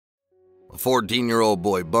A 14-year-old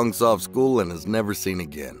boy bunks off school and is never seen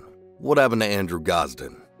again. What happened to Andrew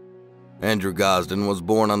Gosden? Andrew Gosden was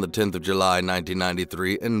born on the 10th of July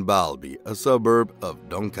 1993 in Balby, a suburb of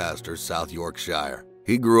Doncaster, South Yorkshire.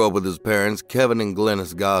 He grew up with his parents, Kevin and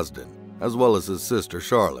Glenys Gosden, as well as his sister,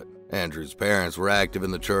 Charlotte. Andrew's parents were active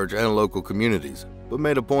in the church and local communities, but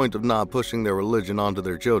made a point of not pushing their religion onto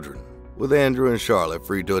their children. With Andrew and Charlotte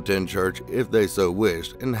free to attend church if they so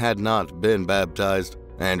wished and had not been baptized,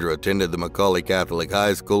 Andrew attended the Mcauley Catholic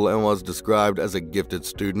High School and was described as a gifted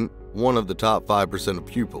student, one of the top 5% of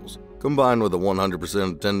pupils. Combined with a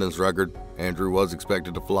 100% attendance record, Andrew was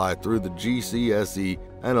expected to fly through the GCSE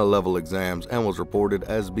and Alevel exams and was reported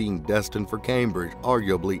as being destined for Cambridge,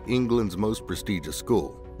 arguably England's most prestigious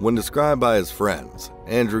school. When described by his friends,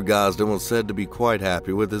 Andrew Gosden was said to be quite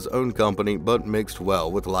happy with his own company but mixed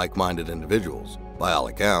well with like-minded individuals. By all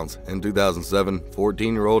accounts, in 2007,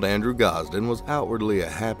 14-year-old Andrew Gosden was outwardly a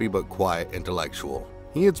happy but quiet intellectual.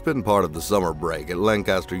 He had spent part of the summer break at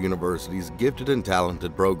Doncaster University's Gifted and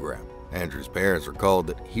Talented program. Andrew's parents recalled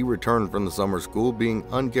that he returned from the summer school being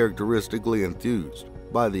uncharacteristically enthused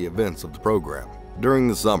by the events of the program. During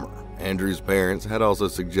the summer, Andrew's parents had also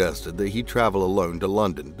suggested that he travel alone to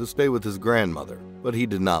London to stay with his grandmother, but he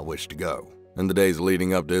did not wish to go. In the days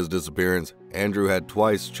leading up to his disappearance, Andrew had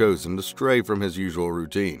twice chosen to stray from his usual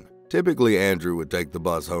routine. Typically, Andrew would take the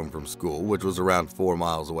bus home from school, which was around 4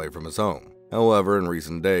 miles away from his home. However, in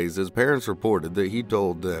recent days, his parents reported that he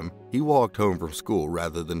told them he walked home from school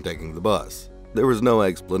rather than taking the bus. There was no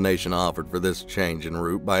explanation offered for this change in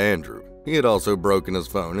route by Andrew. He had also broken his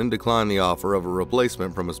phone and declined the offer of a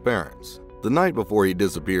replacement from his parents. The night before he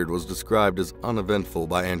disappeared was described as uneventful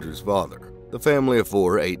by Andrew's father. The family of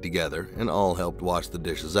 4 ate together and all helped wash the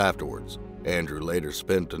dishes afterwards. Andrew later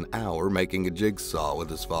spent an hour making a jigsaw with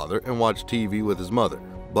his father and watched TV with his mother.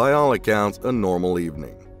 By all accounts, a normal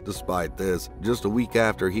evening. Despite this, just a week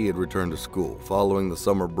after he had returned to school following the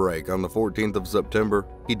summer break on the 14th of September,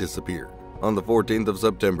 he disappeared. On the 14th of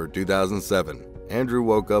September 2007, Andrew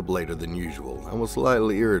woke up later than usual and was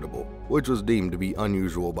slightly irritable, which was deemed to be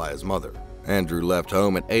unusual by his mother. Andrew left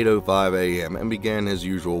home at 8:05 a.m. and began his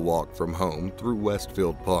usual walk from home through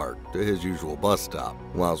Westfield Park to his usual bus stop.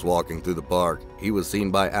 Whilst walking through the park, he was seen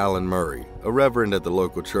by Alan Murray, a reverend at the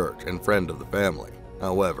local church and friend of the family.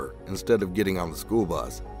 However, instead of getting on the school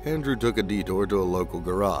bus, Andrew took a detour to a local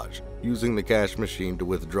garage, using the cash machine to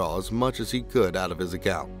withdraw as much as he could out of his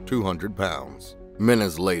account, £200.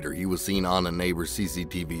 Minutes later, he was seen on a neighbor's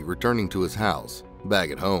CCTV returning to his house.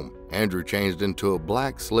 Back at home, Andrew changed into a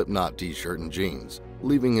black Slipknot t-shirt and jeans,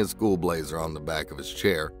 leaving his school blazer on the back of his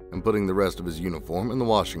chair and putting the rest of his uniform in the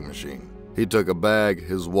washing machine. He took a bag,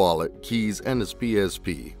 his wallet, keys, and his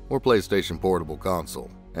PSP, or PlayStation Portable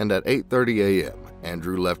Console. And at 8:30 a.m.,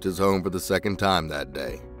 Andrew left his home for the second time that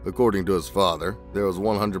day. According to his father, there was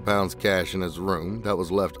 £100 cash in his room that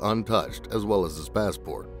was left untouched, as well as his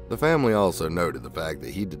passport. The family also noted the fact that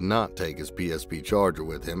he did not take his PSP charger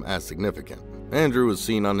with him as significant. Andrew was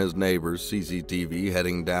seen on his neighbor's CCTV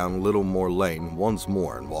heading down Littlemore Lane once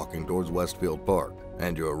more and walking towards Westfield Park.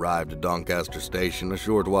 Andrew arrived at Doncaster Station a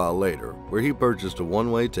short while later, where he purchased a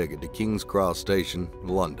one-way ticket to King's Cross Station,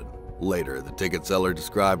 London. Later, the ticket seller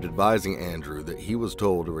described advising Andrew that he was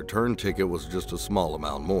told a return ticket was just a small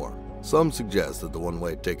amount more. Some suggest that the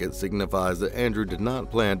one-way ticket signifies that Andrew did not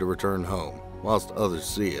plan to return home, whilst others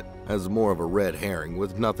see it as more of a red herring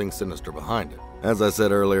with nothing sinister behind it. As I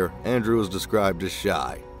said earlier, Andrew was described as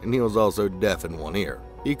shy, and he was also deaf in one ear.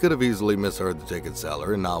 He could have easily misheard the ticket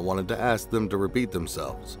seller and not wanted to ask them to repeat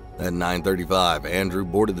themselves. At 9:35, Andrew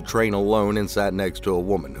boarded the train alone and sat next to a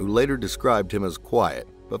woman who later described him as quiet,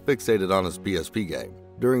 but fixated on his PSP game.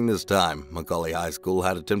 During this time, Mcauley High School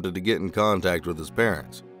had attempted to get in contact with his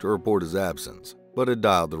parents to report his absence, but had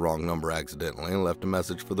dialed the wrong number accidentally and left a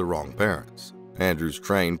message for the wrong parents. Andrew's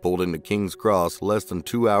train pulled into King's Cross less than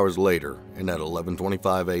 2 hours later, and at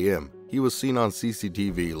 11:25 a.m., he was seen on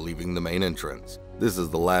CCTV leaving the main entrance. This is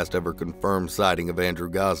the last ever confirmed sighting of Andrew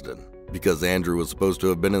Gosden. Because Andrew was supposed to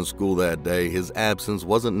have been in school that day, his absence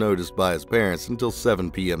wasn't noticed by his parents until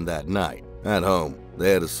 7 p.m. that night. At home,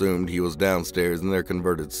 they had assumed he was downstairs in their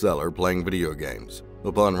converted cellar playing video games.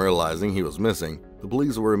 Upon realizing he was missing, the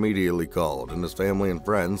police were immediately called and his family and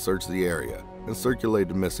friends searched the area and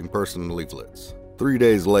circulated missing person leaflets. 3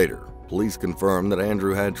 days later, police confirmed that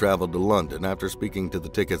Andrew had traveled to London after speaking to the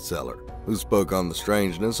ticket seller, who spoke on the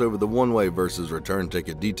strangeness over the one-way versus return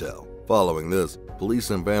ticket detail. Following this, police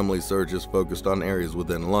and family searches focused on areas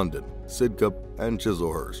within London, Sidcup, and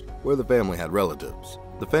Chislehurst, where the family had relatives.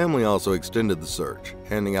 The family also extended the search,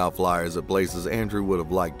 handing out flyers at places Andrew would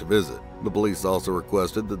have liked to visit. The police also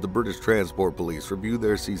requested that the British Transport Police review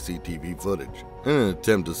their CCTV footage in an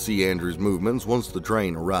attempt to see Andrew's movements once the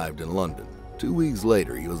train arrived in London. 2 weeks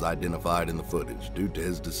later, he was identified in the footage due to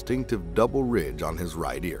his distinctive double ridge on his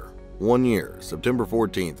right ear. 1 year, September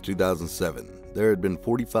 14, 2007, there had been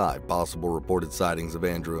 45 possible reported sightings of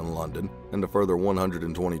Andrew in London and a further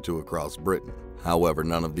 122 across Britain. However,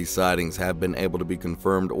 none of these sightings have been able to be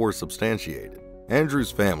confirmed or substantiated. Andrew's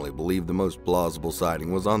family believed the most plausible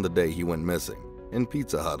sighting was on the day he went missing, in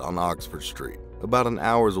Pizza Hut on Oxford Street, about an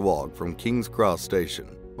hour's walk from King's Cross Station.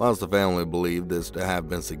 Whilst the family believed this to have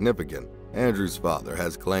been significant, Andrew's father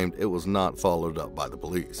has claimed it was not followed up by the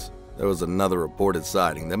police. There was another reported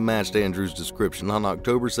sighting that matched Andrew's description on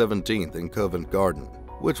October 17th in Covent Garden,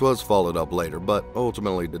 which was followed up later but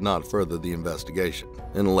ultimately did not further the investigation.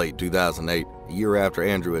 In late 2008, a year after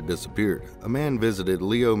Andrew had disappeared, a man visited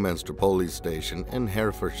Leominster Police Station in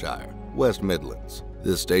Herefordshire, West Midlands.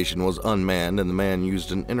 This station was unmanned and the man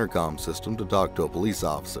used an intercom system to talk to a police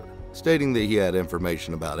officer, stating that he had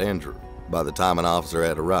information about Andrew. By the time an officer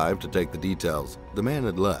had arrived to take the details, the man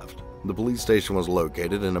had left. The police station was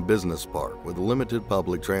located in a business park with limited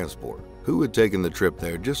public transport. Who had taken the trip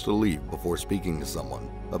there just to leave before speaking to someone?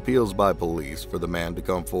 Appeals by police for the man to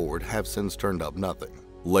come forward have since turned up nothing.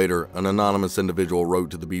 Later, an anonymous individual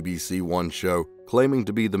wrote to the BBC One show, claiming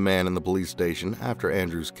to be the man in the police station after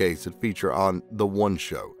Andrew's case had featured on The One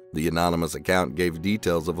Show. The anonymous account gave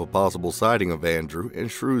details of a possible sighting of Andrew in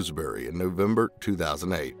Shrewsbury in November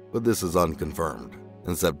 2008, but this is unconfirmed.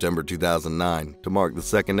 In September 2009, to mark the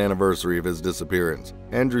second anniversary of his disappearance,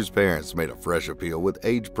 Andrew's parents made a fresh appeal with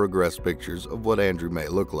age-progressed pictures of what Andrew may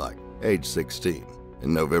look like, age 16.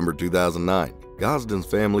 In November 2009, Gosden's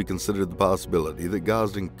family considered the possibility that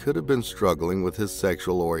Gosden could have been struggling with his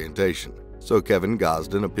sexual orientation, so Kevin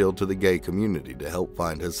Gosden appealed to the gay community to help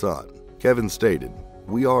find his son. Kevin stated,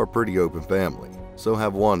 "We are a pretty open family, so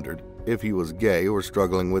have wondered if he was gay or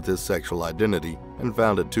struggling with his sexual identity and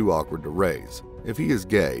found it too awkward to raise. If he is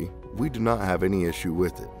gay, we do not have any issue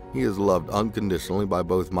with it. He is loved unconditionally by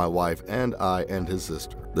both my wife and I and his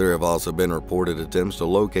sister." There have also been reported attempts to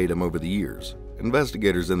locate him over the years.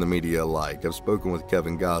 Investigators and the media alike have spoken with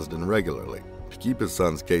Kevin Gosden regularly to keep his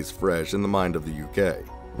son's case fresh in the mind of the UK.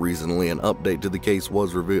 Recently, an update to the case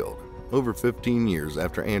was revealed. Over 15 years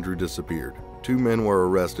after Andrew disappeared, 2 men were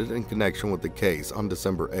arrested in connection with the case on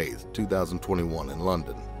December 8, 2021 in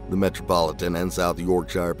London. The Metropolitan and South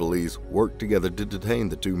Yorkshire police worked together to detain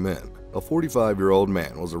the 2 men. A 45-year-old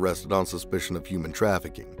man was arrested on suspicion of human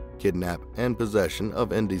trafficking, kidnap, and possession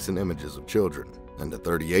of indecent images of children, and a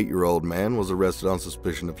 38-year-old man was arrested on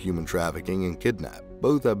suspicion of human trafficking and kidnap.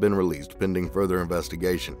 Both have been released pending further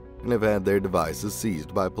investigation and have had their devices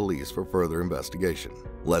seized by police for further investigation.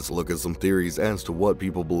 Let's look at some theories as to what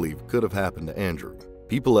people believe could have happened to Andrew.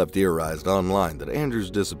 People have theorized online that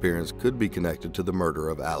Andrew's disappearance could be connected to the murder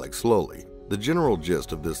of Alex Slowly. The general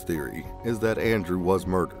gist of this theory is that Andrew was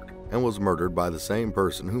murdered, and was murdered by the same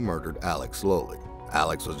person who murdered Alex Slowly.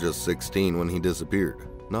 Alex was just 16 when he disappeared.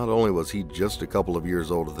 Not only was he just a couple of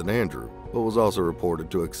years older than Andrew, but was also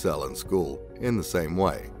reported to excel in school in the same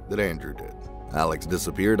way that Andrew did. Alex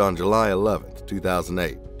disappeared on July 11,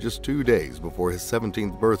 2008, just 2 days before his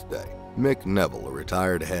 17th birthday. Mick Neville, a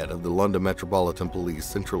retired head of the London Metropolitan Police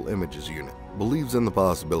Central Images Unit, believes in the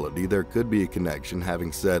possibility there could be a connection,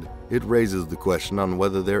 having said, "It raises the question on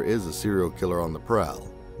whether there is a serial killer on the prowl.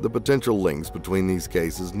 The potential links between these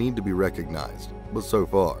cases need to be recognized, but so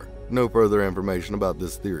far, no further information about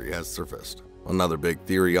this theory has surfaced." Another big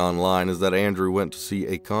theory online is that Andrew went to see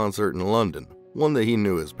a concert in London, one that he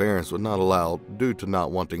knew his parents would not allow due to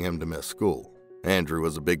not wanting him to miss school. Andrew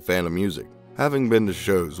was a big fan of music, having been to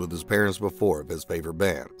shows with his parents before of his favorite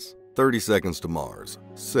bands. 30 Seconds to Mars,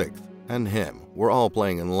 Sixth, and Him were all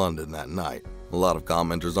playing in London that night. A lot of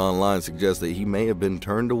commenters online suggest that he may have been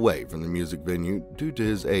turned away from the music venue due to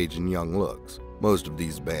his age and young looks. Most of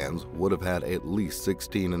these bands would have had at least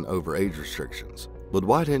 16 and over age restrictions. But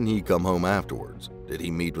why didn't he come home afterwards? Did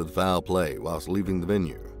he meet with foul play whilst leaving the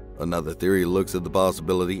venue? Another theory looks at the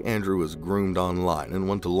possibility Andrew was groomed online and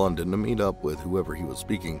went to London to meet up with whoever he was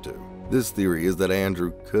speaking to. This theory is that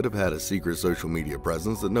Andrew could have had a secret social media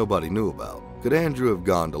presence that nobody knew about. Could Andrew have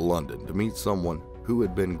gone to London to meet someone who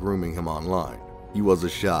had been grooming him online? He was a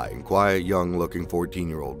shy and quiet, young-looking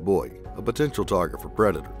 14-year-old boy, a potential target for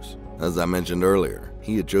predators. As I mentioned earlier,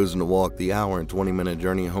 he had chosen to walk the hour and 20-minute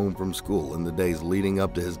journey home from school in the days leading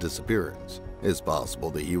up to his disappearance. It's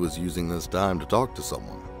possible that he was using this time to talk to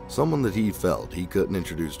someone that he felt he couldn't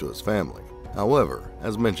introduce to his family. However,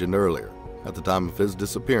 as mentioned earlier, At the time of his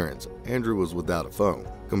disappearance, Andrew was without a phone.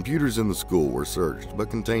 Computers in the school were searched but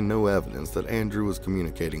contained no evidence that Andrew was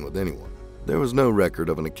communicating with anyone. There was no record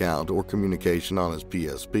of an account or communication on his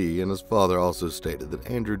PSP, and his father also stated that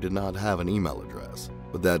Andrew did not have an email address.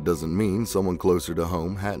 But that doesn't mean someone closer to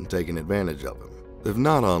home hadn't taken advantage of him. If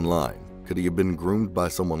not online, could he have been groomed by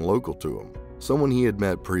someone local to him? Someone he had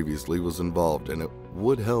met previously was involved, and it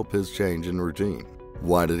would help his change in routine.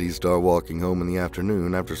 Why did he start walking home in the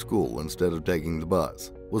afternoon after school instead of taking the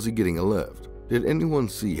bus? Was he getting a lift? Did anyone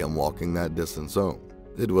see him walking that distance home?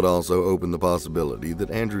 It would also open the possibility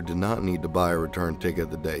that Andrew did not need to buy a return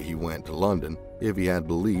ticket the day he went to London if he had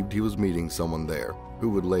believed he was meeting someone there who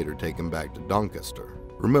would later take him back to Doncaster.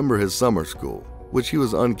 Remember his summer school, which he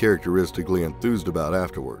was uncharacteristically enthused about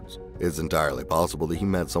afterwards. It's entirely possible that he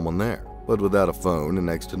met someone there, but without a phone and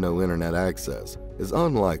next to no internet access, it's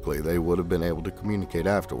unlikely they would have been able to communicate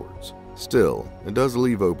afterwards. Still, it does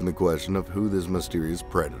leave open the question of who this mysterious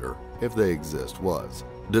predator, if they exist, was.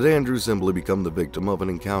 Did Andrew simply become the victim of an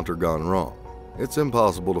encounter gone wrong? It's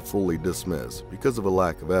impossible to fully dismiss because of a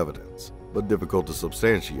lack of evidence, but difficult to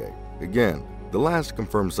substantiate. Again, the last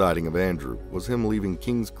confirmed sighting of Andrew was him leaving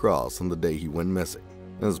King's Cross on the day he went missing.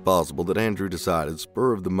 It's possible that Andrew decided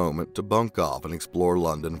spur of the moment to bunk off and explore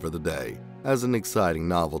London for the day as an exciting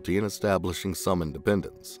novelty in establishing some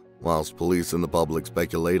independence. Whilst police and the public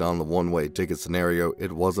speculate on the one-way ticket scenario,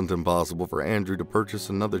 it wasn't impossible for Andrew to purchase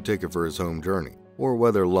another ticket for his home journey, or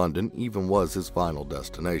whether London even was his final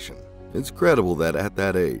destination. It's credible that at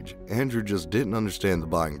that age, Andrew just didn't understand the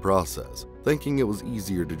buying process, thinking it was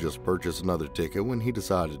easier to just purchase another ticket when he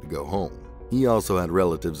decided to go home. He also had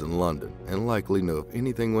relatives in London and likely knew if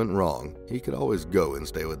anything went wrong, he could always go and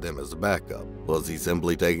stay with them as a backup. Was he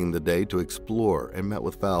simply taking the day to explore and met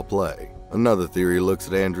with foul play? Another theory looks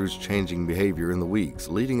at Andrew's changing behavior in the weeks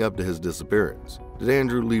leading up to his disappearance. Did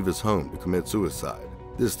Andrew leave his home to commit suicide?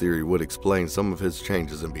 This theory would explain some of his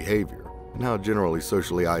changes in behavior and how generally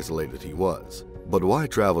socially isolated he was. But why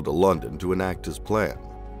travel to London to enact his plan?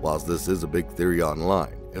 Whilst this is a big theory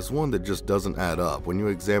online, it's one that just doesn't add up when you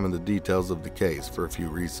examine the details of the case for a few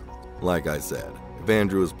reasons. Like I said, if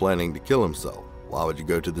Andrew was planning to kill himself, why would you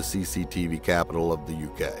go to the CCTV capital of the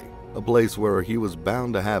UK? A place where he was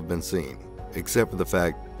bound to have been seen, except for the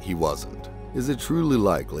fact he wasn't. Is it truly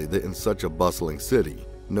likely that in such a bustling city,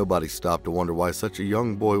 nobody stopped to wonder why such a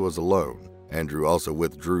young boy was alone? Andrew also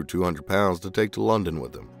withdrew £200 to take to London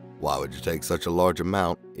with him. Why would you take such a large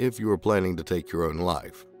amount if you were planning to take your own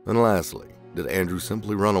life? And lastly, did Andrew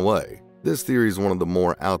simply run away? This theory is one of the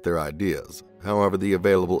more out there ideas. However, the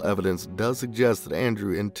available evidence does suggest that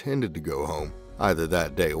Andrew intended to go home either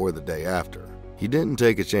that day or the day after. He didn't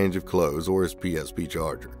take a change of clothes or his PSP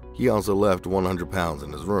charger. He also left £100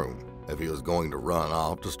 in his room. If he was going to run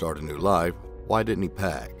off to start a new life, why didn't he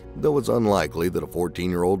pack? Though it's unlikely that a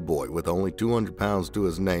 14-year-old boy with only £200 to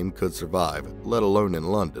his name could survive, let alone in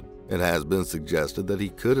London, it has been suggested that he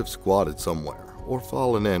could have squatted somewhere or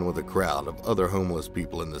fallen in with a crowd of other homeless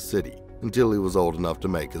people in the city until he was old enough to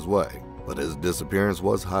make his way. But his disappearance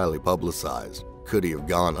was highly publicized. Could he have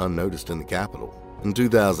gone unnoticed in the capital? In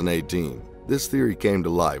 2018, this theory came to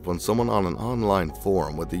life when someone on an online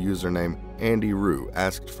forum with the username Andy Rue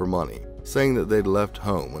asked for money, saying that they'd left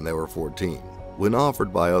home when they were 14. When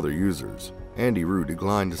offered by other users, Andy Rue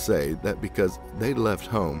declined to say that because they'd left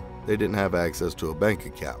home, they didn't have access to a bank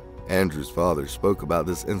account. Andrew's father spoke about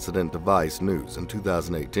this incident to Vice News in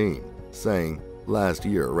 2018, saying, "Last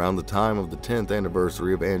year, around the time of the 10th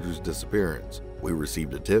anniversary of Andrew's disappearance, we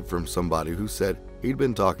received a tip from somebody who said he'd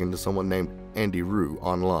been talking to someone named Andy Rue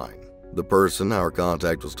online. The person our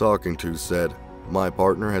contact was talking to said, 'My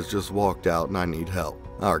partner has just walked out and I need help.'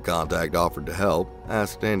 Our contact offered to help,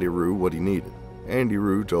 asked Andy Rue what he needed. Andy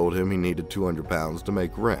Rue told him he needed £200 to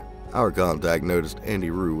make rent. Our contact noticed Andy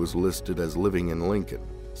Rue was listed as living in Lincoln,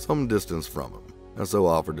 some distance from him, and so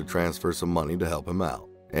offered to transfer some money to help him out.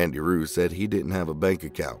 Andy Rue said he didn't have a bank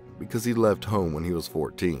account because he left home when he was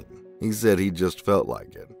 14. He said he just felt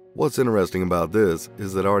like it. What's interesting about this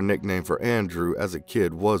is that our nickname for Andrew as a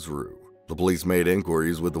kid was Rue. The police made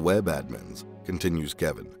inquiries with the web admins," continues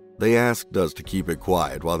Kevin. "They asked us to keep it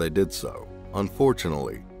quiet while they did so.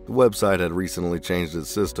 Unfortunately, the website had recently changed its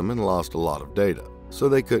system and lost a lot of data, so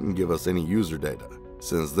they couldn't give us any user data.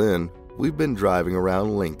 Since then, we've been driving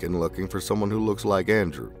around Lincoln looking for someone who looks like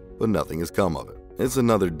Andrew, but nothing has come of it. It's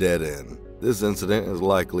another dead end. This incident is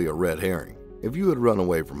likely a red herring. If you had run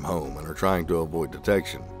away from home and are trying to avoid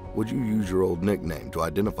detection, would you use your old nickname to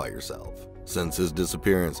identify yourself?" Since his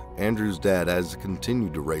disappearance, Andrew's dad has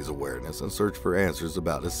continued to raise awareness and search for answers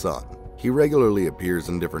about his son. He regularly appears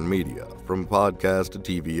in different media, from podcasts to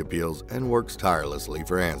TV appeals, and works tirelessly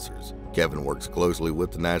for answers. Kevin works closely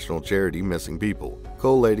with the national charity Missing People,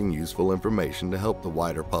 collating useful information to help the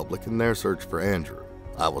wider public in their search for Andrew.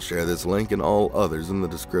 I will share this link and all others in the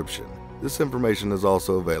description. This information is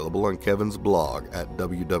also available on Kevin's blog at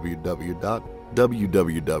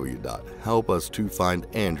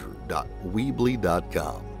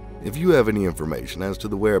www.helpustofindandrew.weebly.com. If you have any information as to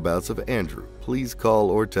the whereabouts of Andrew, please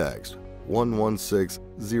call or text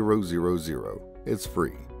 116000. It's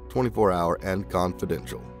free, 24-hour, and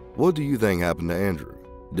confidential. What do you think happened to Andrew?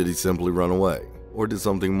 Did he simply run away? Or did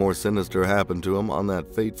something more sinister happen to him on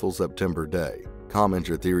that fateful September day? Comment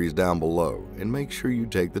your theories down below and make sure you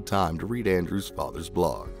take the time to read Andrew's father's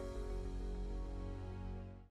blog.